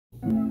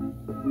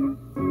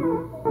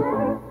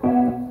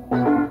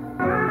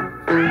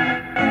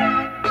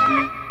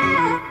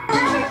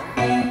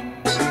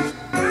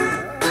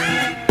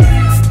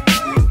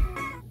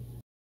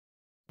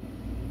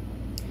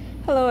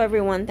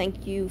everyone,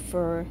 thank you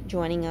for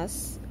joining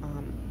us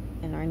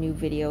in our new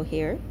video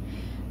here.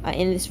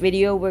 In this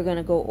video we're going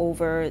to go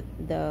over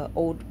the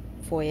old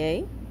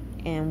foyer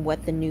and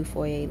what the new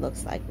foyer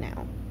looks like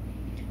now.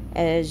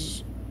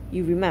 As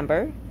you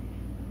remember,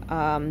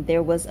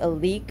 there was a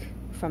leak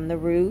from the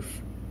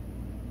roof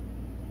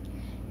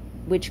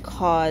which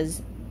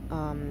caused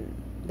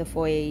the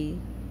foyer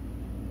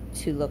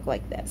to look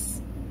like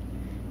this.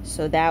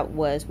 So that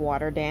was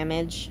water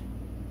damage.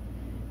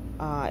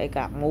 It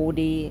got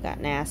moldy, it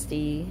got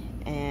nasty,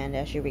 and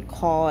as you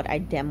recalled, I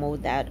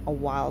demoed that a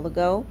while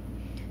ago.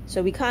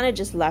 So we kind of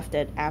just left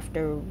it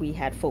after we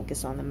had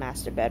focused on the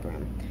master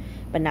bedroom.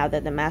 But now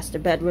that the master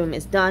bedroom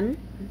is done,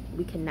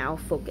 we can now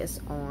focus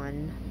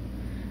on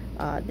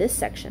this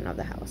section of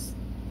the house.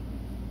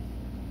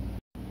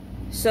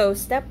 So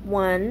step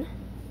one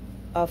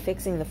of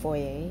fixing the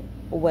foyer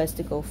was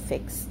to go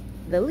fix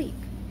the leak.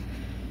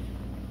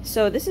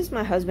 So this is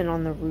my husband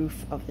on the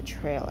roof of the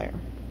trailer.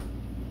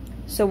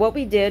 So what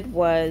we did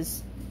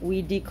was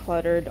we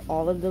decluttered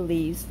all of the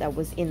leaves that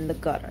was in the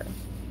gutter.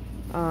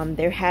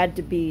 There had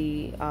to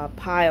be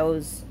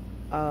piles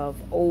of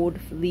old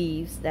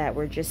leaves that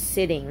were just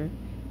sitting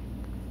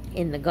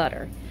in the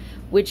gutter,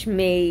 which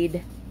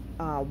made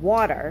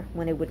water,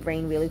 when it would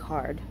rain really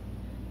hard,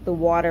 the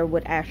water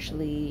would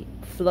actually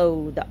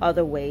flow the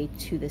other way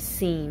to the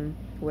seam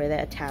where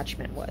the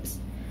attachment was.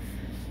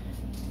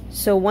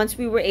 So once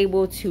we were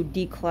able to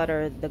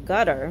declutter the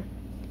gutter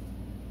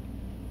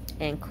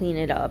and clean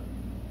it up,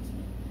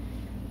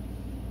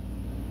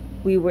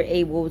 we were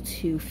able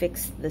to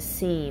fix the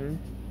seam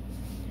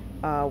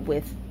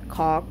with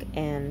caulk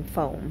and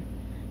foam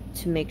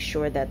to make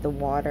sure that the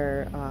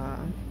water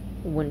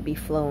wouldn't be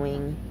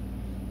flowing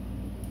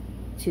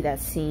to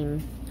that seam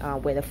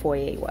where the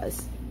foyer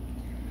was.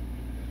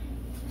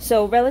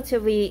 So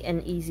relatively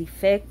an easy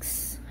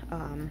fix,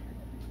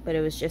 but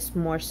it was just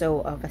more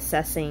so of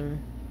assessing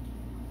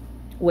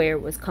where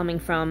it was coming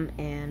from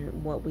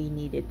and what we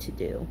needed to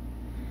do.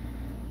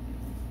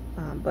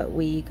 But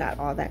we got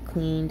all that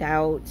cleaned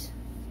out.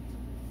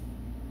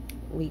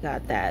 We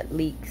got that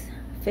leak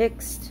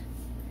fixed.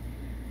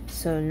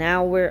 So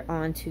now we're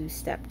on to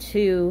step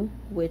two,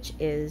 which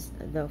is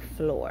the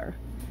floor.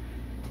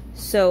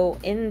 So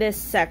in this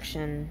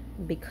section,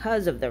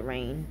 because of the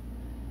rain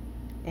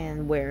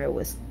and where it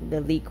was,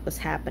 the leak was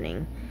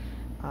happening,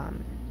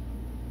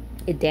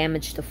 it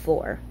damaged the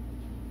floor.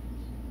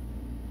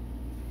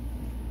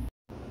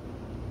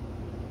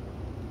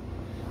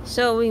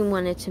 So we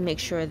wanted to make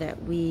sure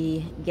that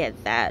we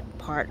get that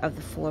part of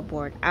the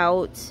floorboard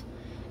out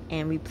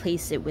and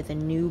replace it with a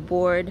new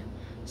board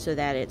so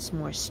that it's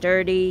more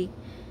sturdy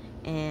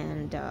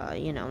and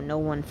you know, no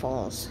one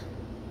falls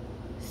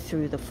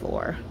through the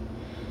floor.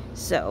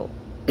 So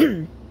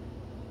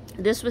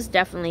this was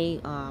definitely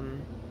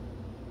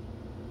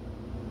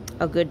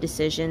a good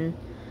decision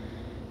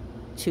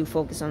to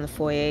focus on the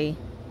foyer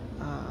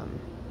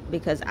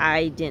because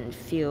I didn't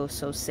feel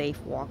so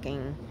safe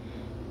walking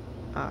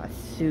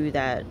through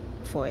that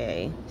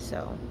foyer.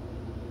 So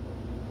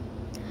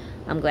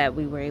I'm glad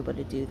we were able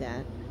to do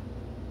that.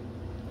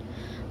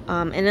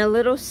 And a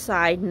little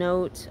side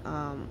note,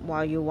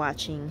 while you're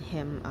watching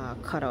him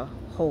cut a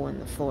hole in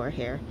the floor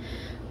here,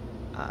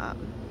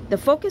 the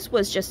focus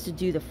was just to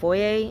do the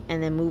foyer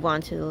and then move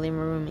on to the living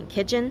room and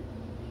kitchen.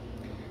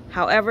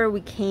 However, we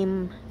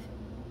came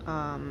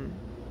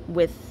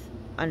with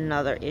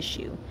another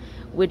issue,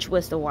 which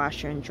was the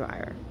washer and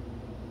dryer.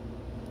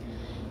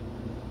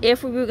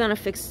 If we were going to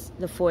fix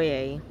the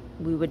foyer,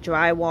 we would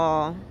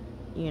drywall,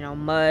 you know,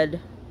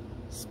 mud,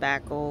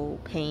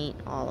 spackle, paint,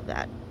 all of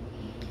that.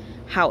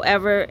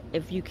 However,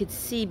 if you could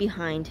see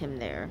behind him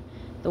there,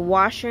 the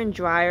washer and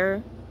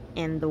dryer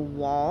and the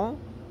wall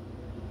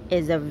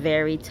is a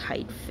very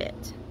tight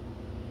fit.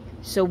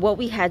 So what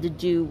we had to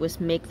do was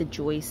make the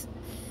joist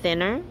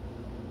thinner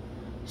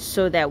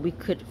so that we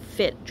could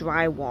fit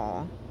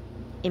drywall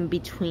in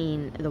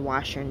between the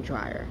washer and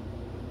dryer.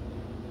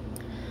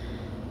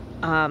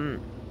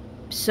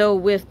 So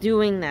with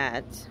doing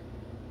that,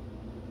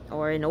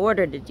 or in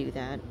order to do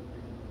that,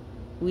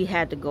 we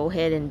had to go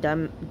ahead and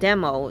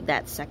demo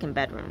that second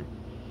bedroom.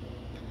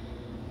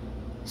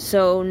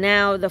 So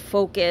now the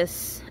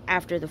focus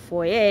after the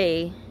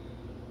foyer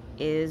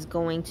is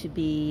going to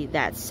be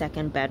that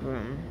second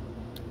bedroom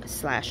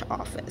 /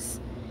 office.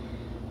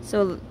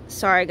 So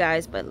sorry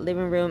guys, but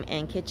living room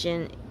and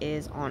kitchen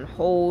is on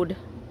hold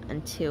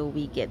until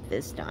we get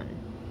this done.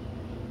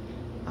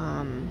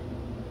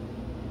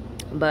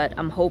 But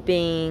I'm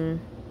hoping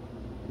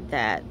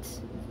that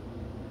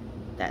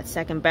that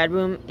second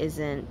bedroom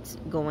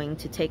isn't going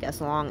to take as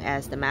long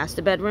as the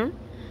master bedroom.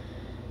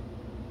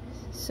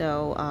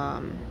 So,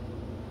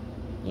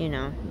 you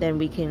know, then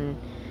we can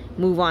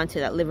move on to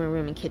that living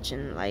room and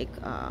kitchen like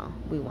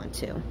we want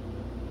to.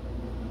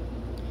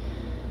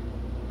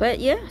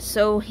 But yeah,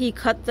 so he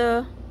cut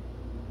the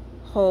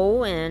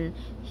hole and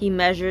he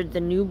measured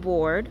the new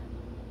board.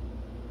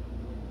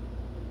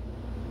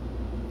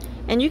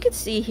 And you can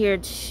see here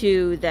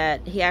too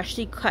that he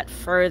actually cut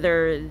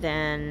further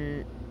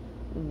than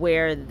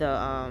where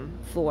the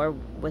floor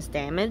was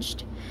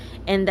damaged,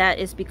 and that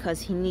is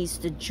because he needs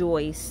the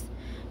joist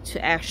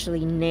to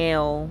actually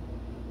nail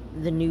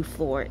the new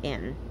floor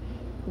in,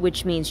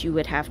 which means you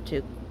would have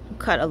to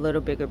cut a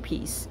little bigger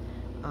piece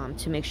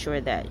to make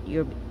sure that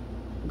you're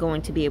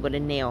going to be able to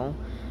nail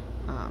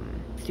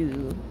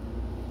through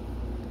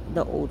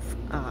the old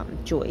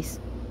joist.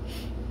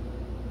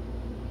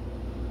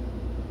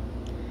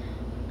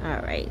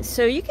 Alright,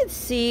 so you can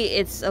see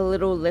it's a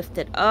little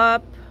lifted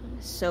up,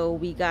 so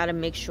we got to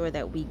make sure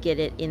that we get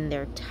it in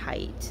there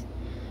tight.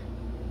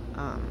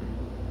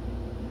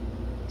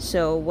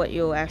 So what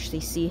you'll actually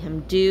see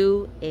him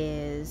do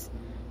is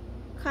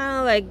kind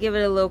of like give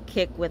it a little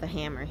kick with a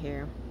hammer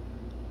here,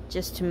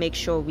 just to make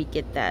sure we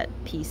get that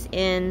piece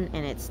in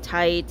and it's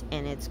tight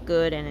and it's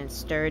good and it's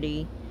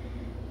sturdy.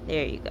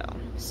 There you go.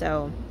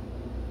 So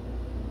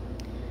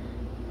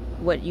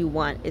what you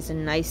want is a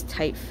nice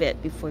tight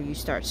fit before you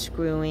start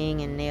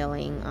screwing and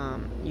nailing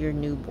your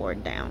new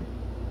board down.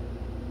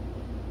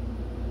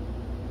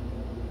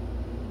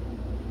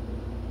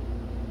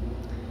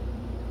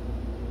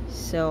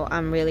 So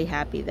I'm really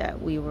happy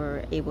that we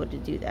were able to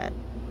do that.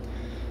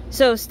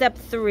 So step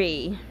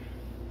 3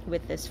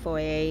 with this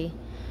foyer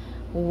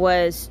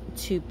was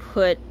to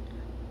put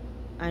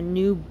a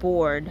new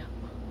board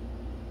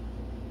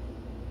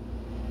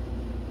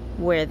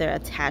where the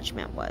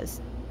attachment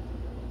was.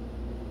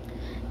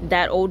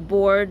 That old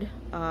board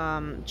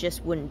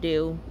just wouldn't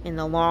do. In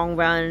the long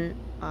run,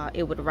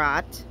 it would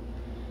rot,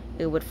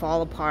 it would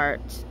fall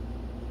apart,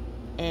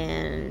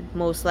 and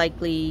most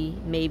likely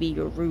maybe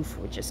your roof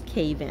would just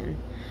cave in.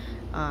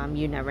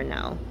 You never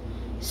know.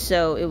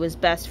 So it was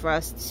best for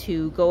us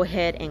to go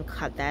ahead and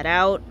cut that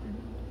out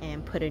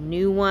and put a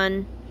new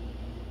one,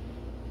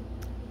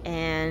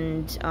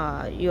 and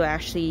you'll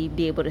actually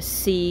be able to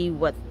see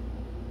what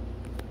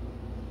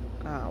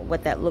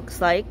that looks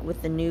like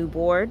with the new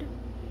board,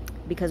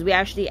 because we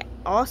actually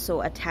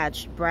also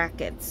attached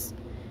brackets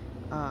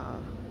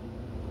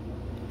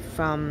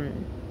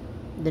from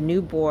the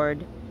new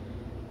board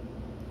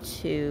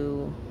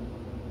to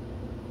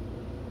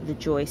the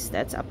joist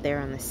that's up there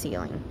on the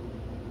ceiling,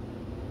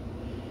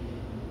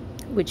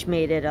 which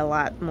made it a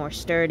lot more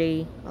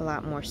sturdy, a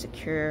lot more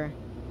secure,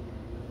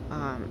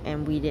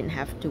 and we didn't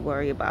have to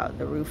worry about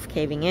the roof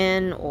caving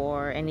in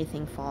or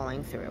anything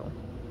falling through.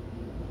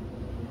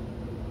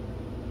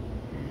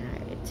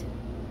 Alright,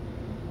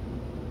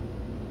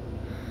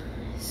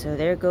 so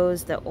there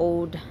goes the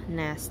old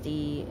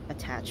nasty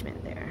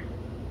attachment there.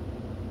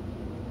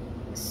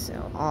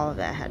 So all of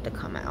that had to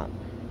come out.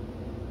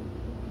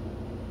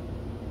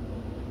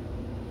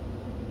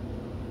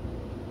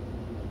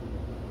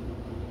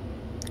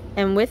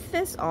 And with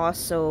this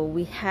also,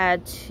 we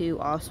had to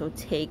also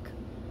take,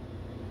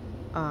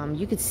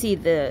 you could see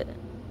the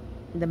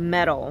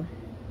metal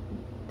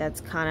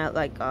that's kind of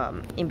like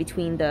in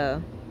between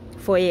the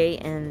foyer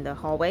and the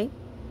hallway,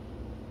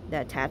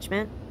 the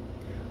attachment.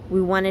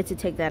 We wanted to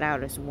take that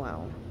out as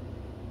well.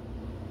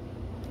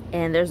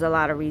 And there's a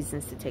lot of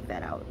reasons to take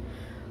that out.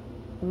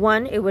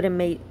 One, it would have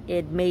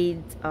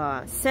made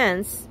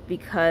sense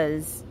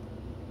because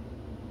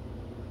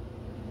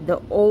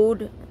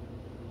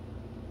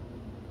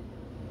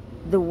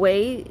the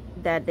way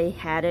that they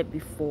had it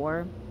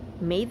before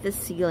made the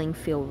ceiling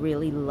feel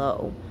really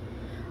low.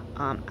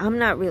 I'm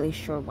not really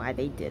sure why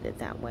they did it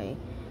that way.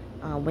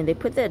 When they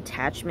put the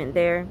attachment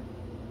there,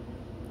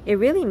 it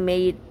really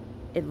made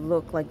it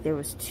look like there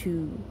was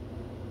 2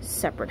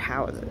 separate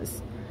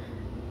houses.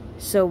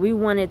 So we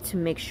wanted to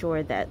make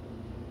sure that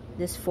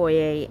this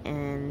foyer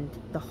and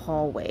the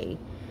hallway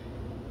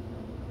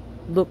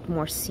looked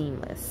more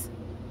seamless.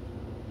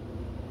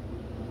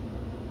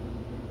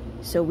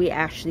 So we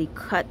actually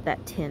cut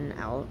that tin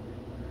out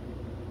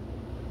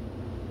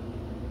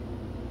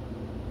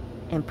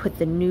and put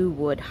the new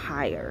wood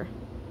higher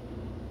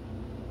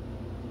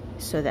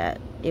so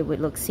that it would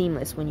look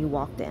seamless when you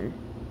walked in.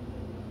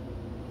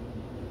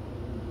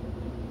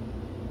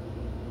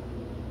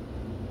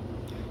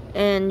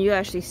 And you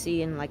actually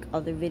see in like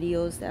other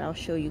videos that I'll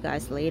show you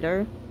guys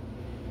later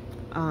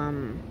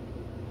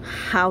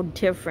how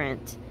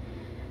different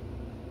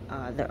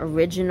the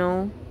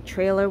original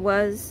trailer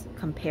was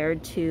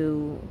compared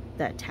to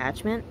the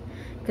attachment,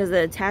 because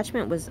the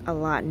attachment was a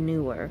lot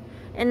newer,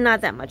 and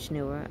not that much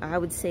newer. I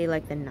would say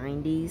like the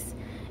 90s,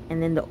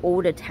 and then the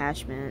old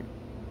attachment,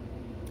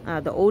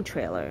 the old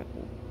trailer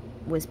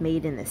was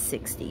made in the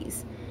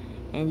 60s,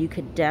 and you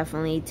could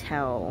definitely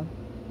tell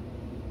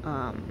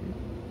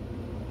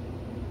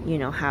you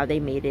know, how they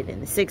made it in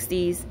the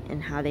 60s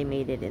and how they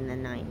made it in the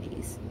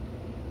 90s.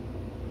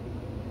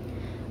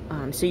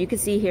 So you can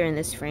see here in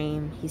this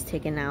frame, he's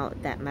taken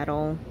out that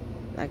metal,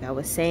 like I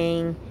was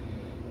saying.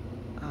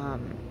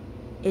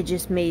 It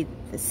just made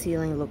the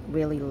ceiling look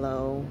really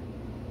low.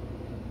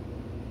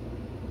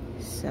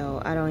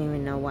 So I don't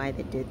even know why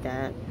they did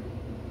that.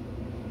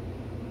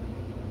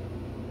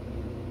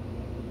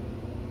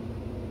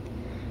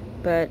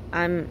 But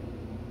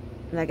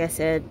like I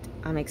said,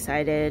 I'm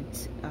excited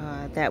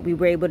that we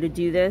were able to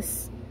do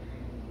this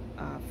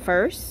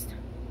first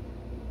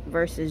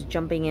versus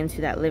jumping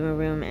into that living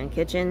room and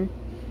kitchen,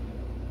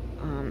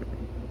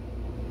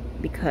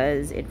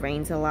 because it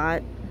rains a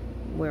lot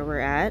where we're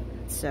at.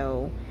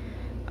 So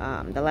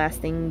the last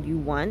thing you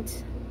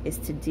want is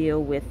to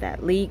deal with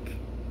that leak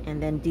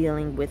and then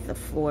dealing with the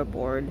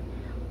floorboard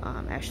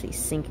actually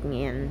sinking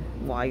in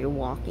while you're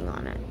walking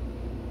on it,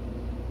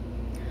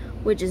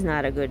 which is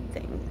not a good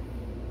thing.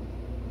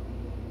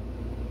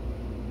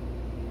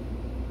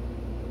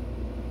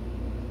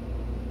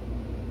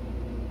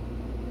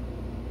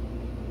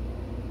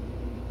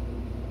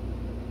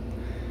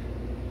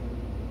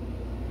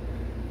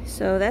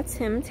 So that's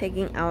him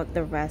taking out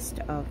the rest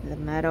of the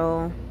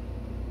metal.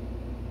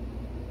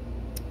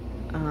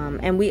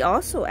 And we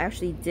also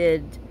actually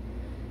did,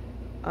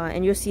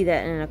 and you'll see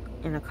that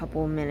in a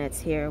couple of minutes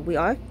here, we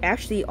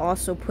actually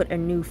also put a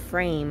new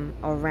frame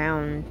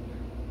around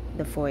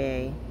the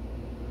foyer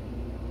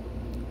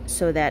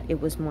so that it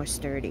was more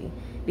sturdy.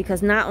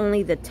 Because not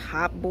only the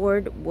top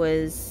board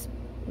was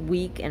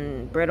weak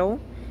and brittle,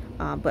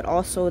 but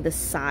also the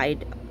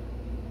side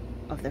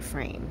of the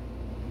frame.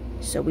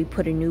 So we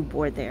put a new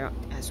board there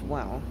as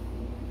well.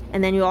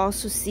 And then you'll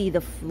also see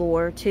the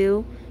floor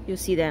too. You'll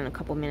see that in a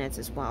couple minutes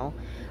as well.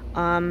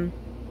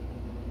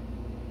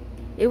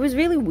 It was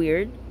really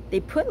weird. They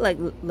put like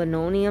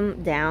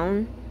linoleum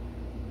down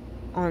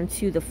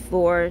onto the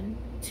floor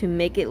to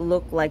make it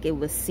look like it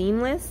was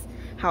seamless.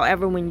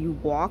 However, when you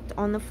walked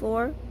on the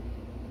floor,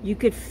 you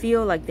could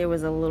feel like there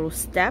was a little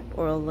step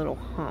or a little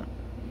hump.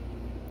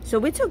 So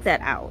we took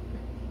that out,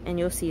 and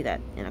you'll see that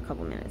in a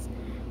couple minutes.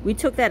 We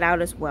took that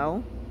out as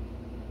well,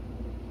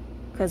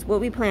 because what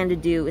we plan to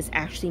do is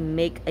actually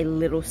make a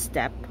little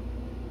step,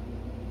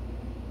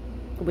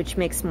 which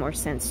makes more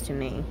sense to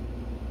me.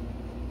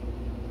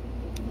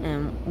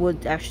 And we'll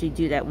actually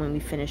do that when we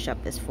finish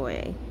up this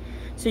foyer.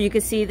 So you can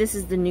see this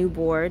is the new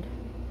board.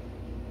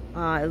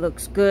 It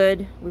looks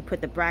good. We put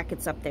the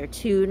brackets up there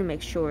too to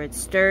make sure it's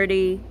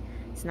sturdy.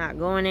 It's not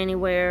going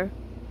anywhere.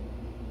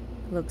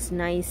 Looks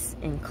nice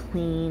and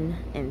clean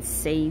and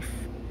safe.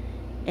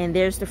 And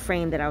there's the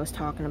frame that I was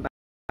talking about.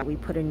 We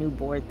put a new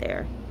board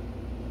there.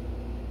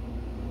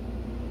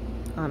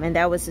 And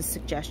that was a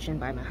suggestion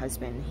by my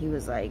husband. He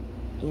was like,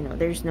 you know,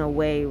 there's no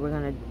way we're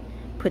gonna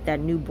put that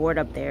new board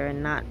up there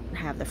and not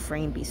have the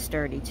frame be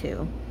sturdy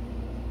too.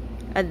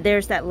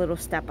 There's that little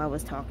step I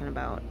was talking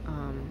about.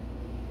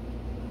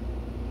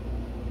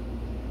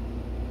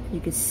 You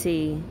could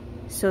see,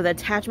 so the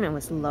attachment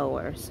was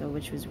lower, so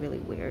which was really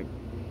weird.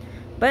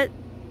 But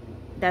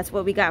that's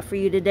what we got for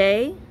you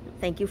today.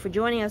 Thank you for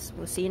joining us.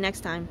 We'll see you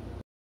next time.